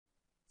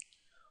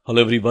Hello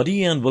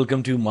everybody and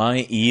welcome to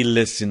my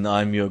e-lesson.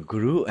 I'm your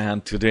guru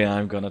and today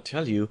I'm gonna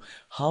tell you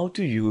how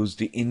to use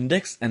the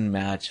index and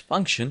match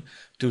function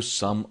to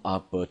sum a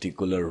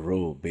particular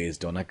row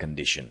based on a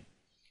condition.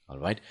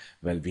 Alright,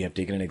 well we have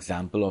taken an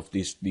example of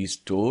these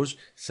stores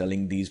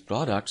selling these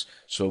products.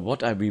 So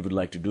what we would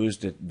like to do is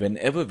that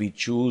whenever we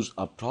choose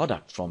a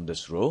product from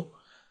this row,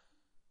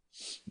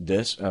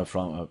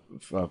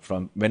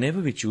 from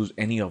whenever we choose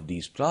any of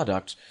these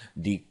products,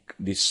 the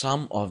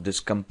sum of this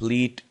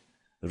complete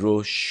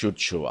row should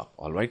show up.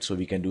 All right, so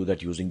we can do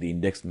that using the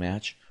index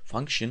match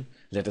function.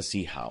 Let us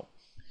see how.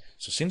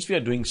 So since we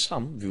are doing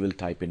sum, we will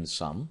type in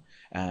sum,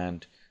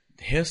 and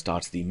here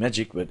starts the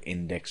magic with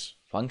index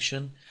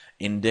function.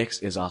 Index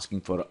is asking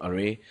for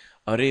array.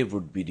 Array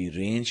would be the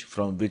range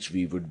from which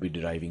we would be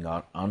deriving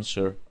our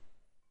answer.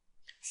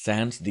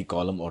 Sans the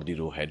column or the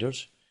row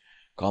headers,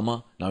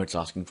 comma. Now it's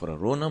asking for a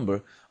row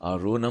number. Our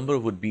row number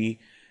would be,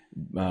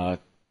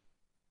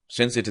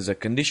 since it is a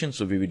condition,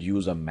 so we would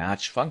use a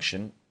match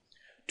function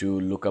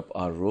to look up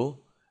our row.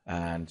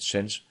 And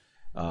since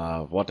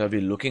what are we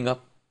looking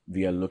up?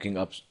 We are looking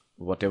up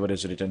whatever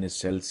is written is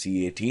cell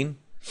C18.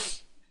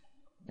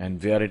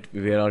 And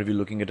where are we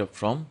looking it up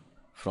from?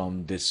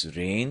 From this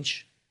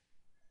range,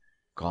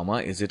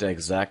 comma. Is it an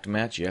exact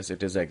match? Yes,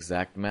 it is an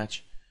exact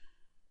match.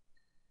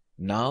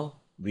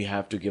 Now we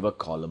have to give a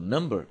column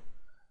number.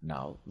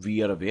 Now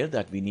we are aware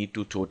that we need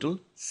to total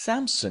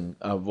Samsung,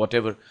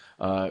 whatever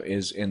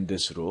is in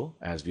this row,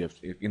 as we have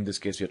in this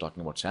case we are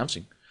talking about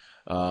Samsung.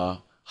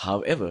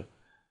 However,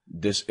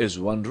 this is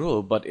one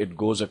row, but it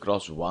goes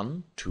across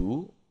 1,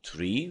 2,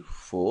 3,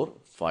 4,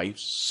 5,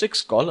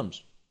 6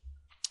 columns.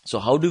 So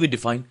how do we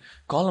define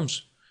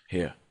columns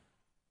here?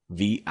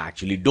 We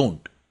actually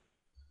don't.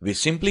 We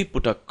simply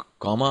put a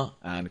comma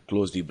and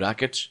close the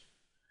brackets,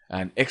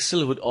 and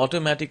Excel would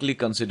automatically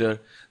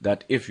consider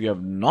that if you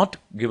have not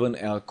given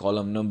a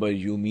column number,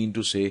 you mean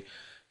to say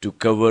to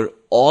cover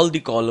all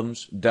the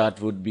columns that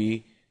would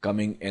be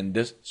coming in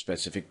this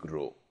specific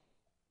row.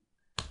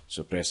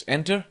 So press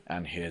enter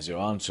and here's your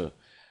answer.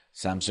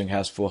 Samsung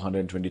has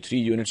 423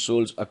 units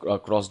sold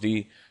across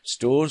the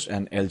stores,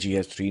 and LG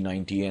has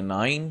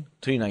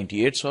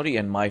 398, sorry,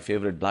 and my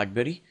favorite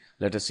BlackBerry,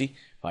 let us see,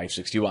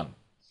 561.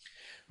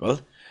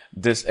 Well,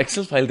 this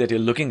Excel file that you're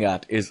looking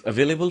at is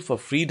available for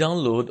free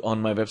download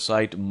on my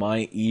website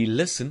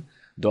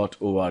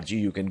myelesson.org.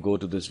 You can go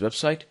to this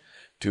website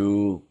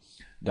to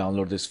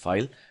download this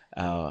file.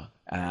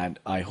 And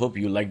I hope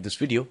you liked this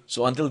video.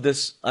 So until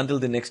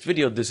the next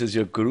video, this is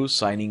your guru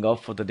signing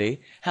off for the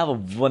day. Have a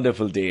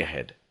wonderful day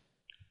ahead.